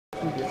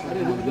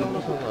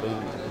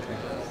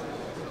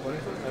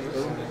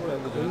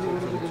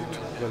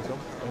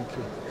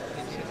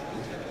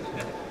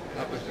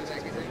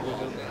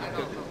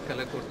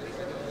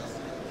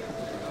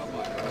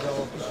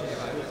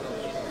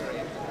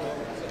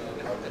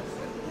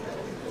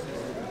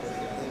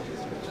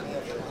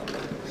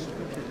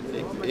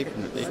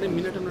एक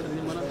मिनट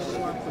नहीं मना कर रहा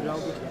हूँ आपको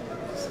जाओगे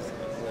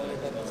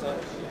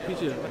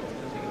पीछे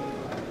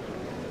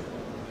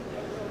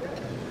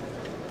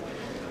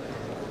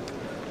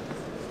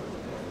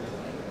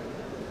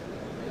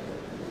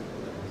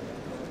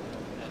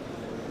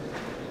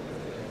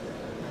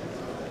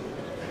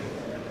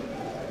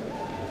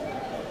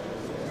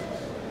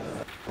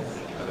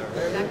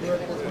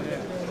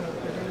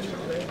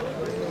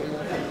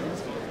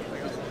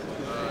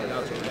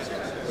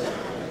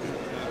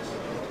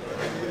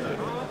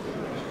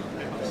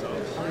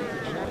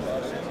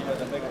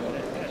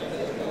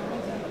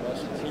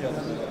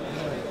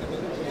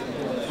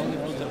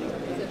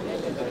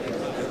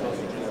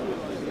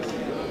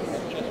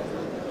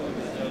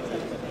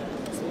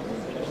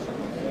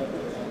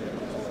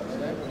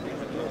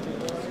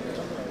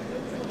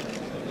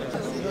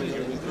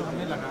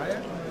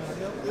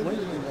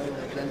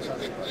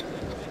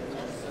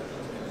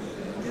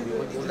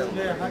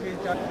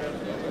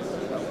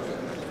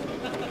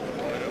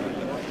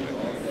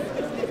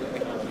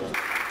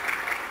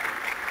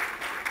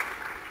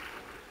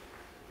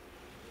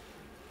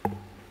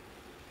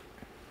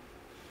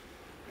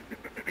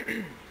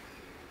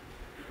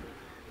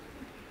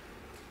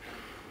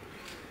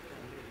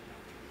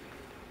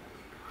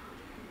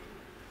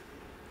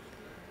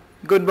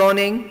Good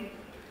morning,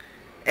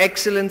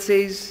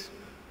 Excellencies,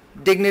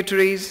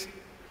 dignitaries,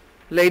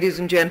 ladies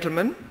and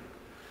gentlemen.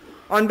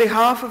 On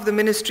behalf of the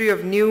Ministry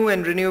of New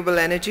and Renewable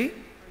Energy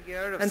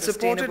and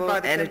supported by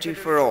the Energy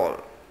for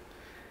All,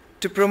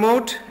 to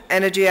promote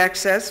energy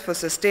access for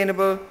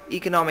sustainable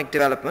economic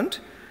development,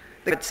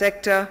 the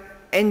sector,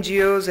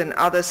 NGOs and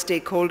other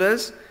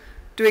stakeholders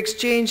to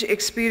exchange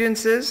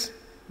experiences,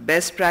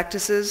 best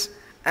practices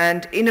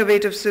and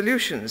innovative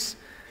solutions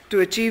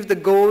to achieve the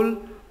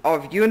goal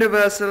of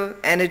universal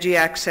energy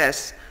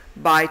access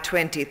by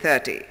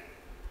 2030.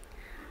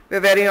 We are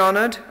very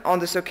honored on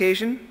this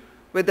occasion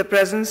with the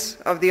presence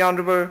of the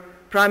Honorable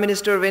Prime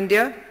Minister of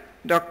India,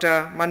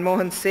 Dr.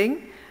 Manmohan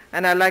Singh,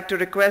 and I'd like to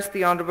request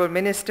the Honorable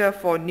Minister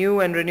for New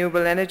and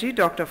Renewable Energy,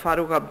 Dr.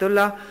 Farooq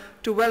Abdullah,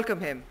 to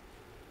welcome him.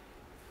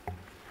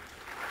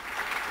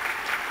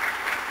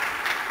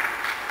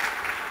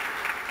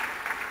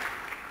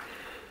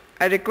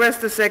 I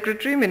request the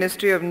Secretary,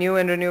 Ministry of New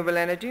and Renewable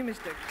Energy,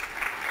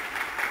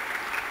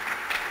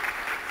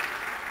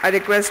 I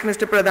request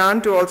Mr.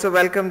 Pradhan to also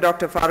welcome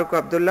Dr. Farooq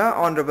Abdullah,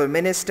 Honorable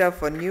Minister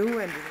for New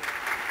and Renewable.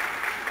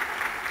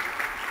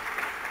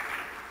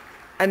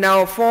 And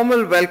now a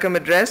formal welcome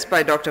address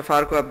by Dr.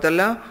 Farooq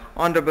Abdullah,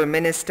 Honorable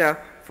Minister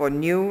for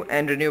New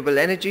and Renewable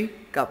Energy,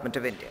 Government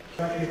of India.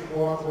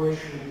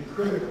 Cooperation is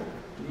critical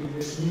to meet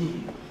this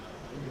need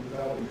in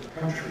developing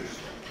countries.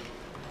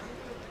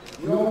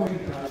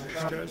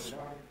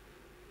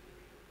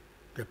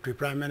 Deputy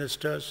Prime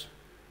Ministers,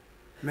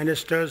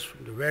 ministers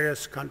from the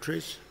various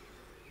countries,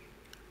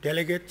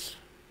 delegates,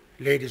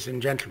 ladies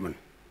and gentlemen.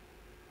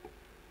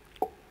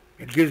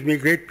 It gives me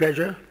great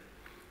pleasure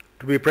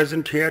to be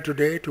present here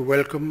today to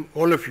welcome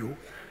all of you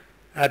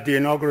at the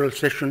inaugural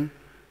session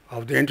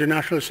of the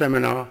International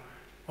Seminar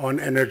on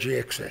Energy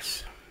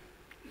Access.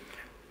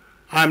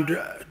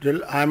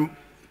 I'm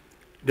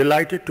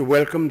delighted to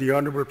welcome the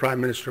Honorable Prime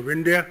Minister of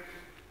India,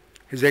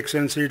 His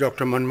Excellency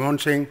Dr.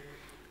 Manmohan Singh,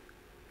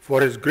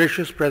 for his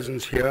gracious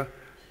presence here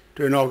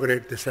to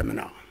inaugurate the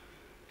seminar.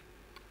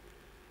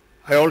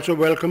 I also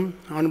welcome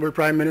Honorable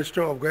Prime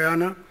Minister of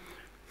Guyana,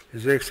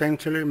 His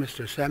Excellency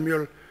Mr.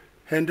 Samuel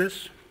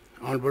Hendes,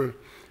 Honorable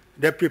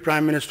Deputy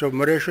Prime Minister of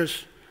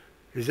Mauritius,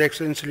 His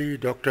Excellency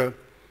Dr.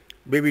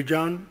 Bibi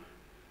Jan,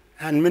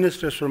 and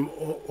ministers from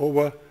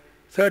over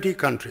 30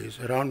 countries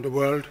around the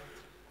world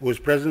whose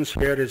presence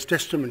here is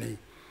testimony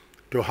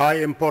to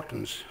high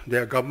importance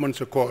their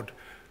governments accord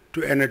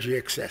to energy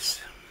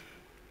access.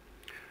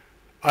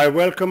 I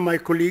welcome my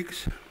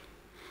colleagues,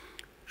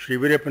 Shri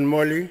Veerappa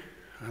Moily.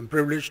 I'm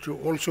privileged to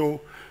also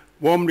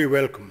warmly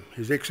welcome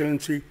His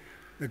Excellency,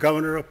 the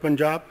Governor of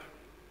Punjab,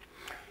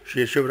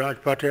 Shri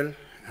Shivraj Patel,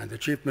 and the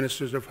Chief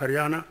Ministers of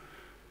Haryana,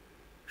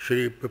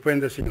 Shri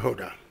Bhupender Singh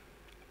Hoda.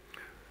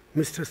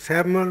 Mr.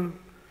 Samuel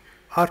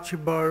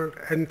Archibald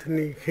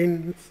Anthony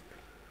Hinds,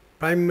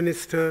 Prime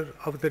Minister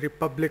of the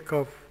Republic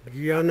of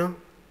Guyana,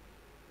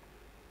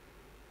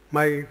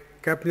 my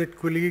Cabinet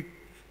colleague,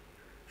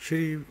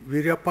 Shri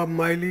Veerappa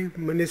Moily,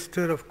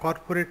 Minister of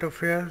Corporate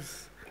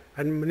Affairs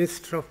and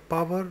Minister of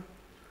Power,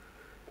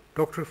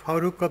 Dr.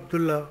 Farooq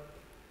Abdullah,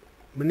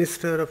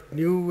 Minister of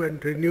New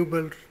and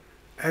Renewable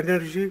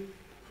Energy,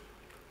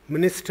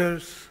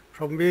 ministers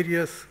from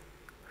various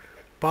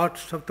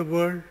parts of the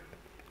world,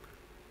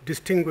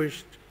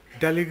 distinguished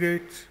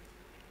delegates,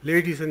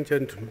 ladies and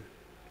gentlemen.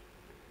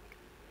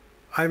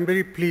 I am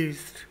very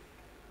pleased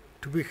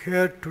to be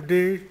here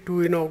today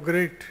to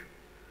inaugurate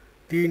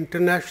the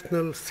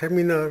International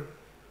Seminar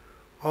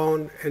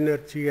on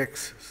Energy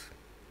Access.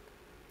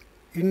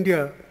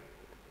 India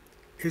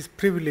is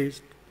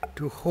privileged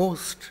to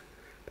host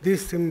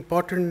this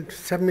important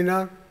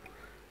seminar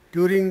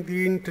during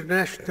the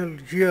International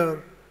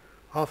Year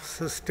of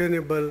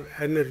Sustainable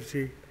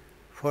Energy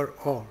for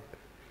All.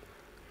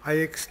 I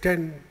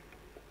extend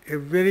a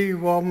very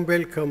warm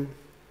welcome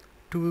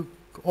to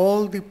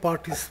all the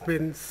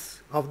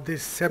participants of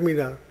this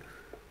seminar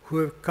who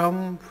have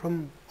come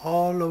from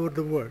all over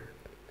the world.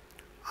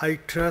 I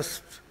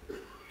trust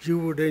you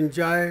would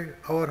enjoy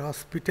our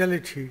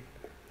hospitality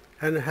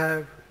and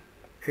have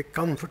a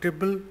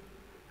comfortable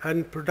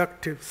and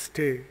productive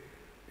stay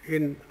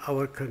in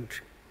our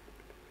country.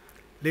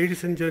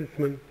 Ladies and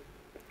gentlemen,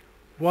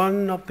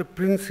 one of the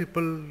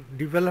principal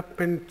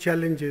development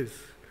challenges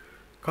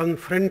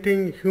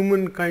confronting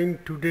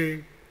humankind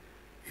today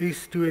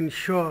is to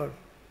ensure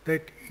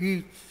that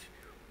each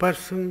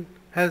person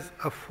has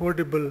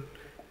affordable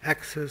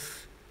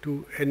access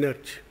to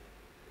energy.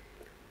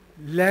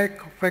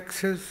 Lack of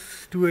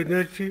access to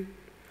energy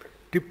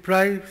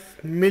deprives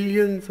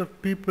millions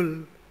of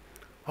people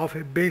of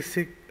a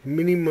basic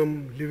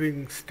minimum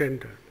living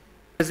standard.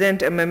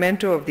 Present a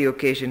memento of the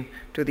occasion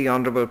to the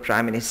Honorable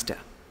Prime Minister.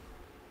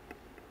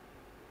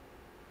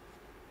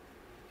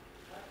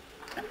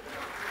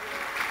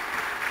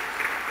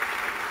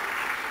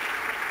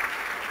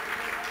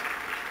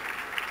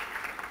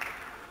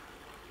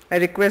 I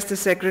request the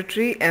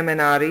Secretary,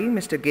 MNRE,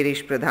 Mr.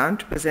 Girish Pradhan,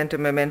 to present a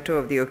memento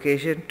of the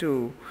occasion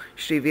to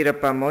Shri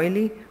Veerappa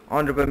Moily,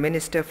 Honorable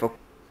Minister for...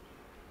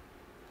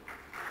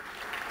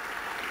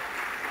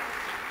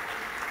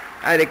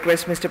 I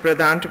request Mr.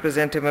 Pradhan to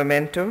present a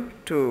memento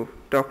to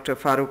Dr.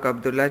 Farooq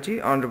Abdullah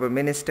ji, Honorable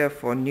Minister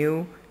for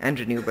New and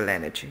Renewable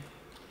Energy.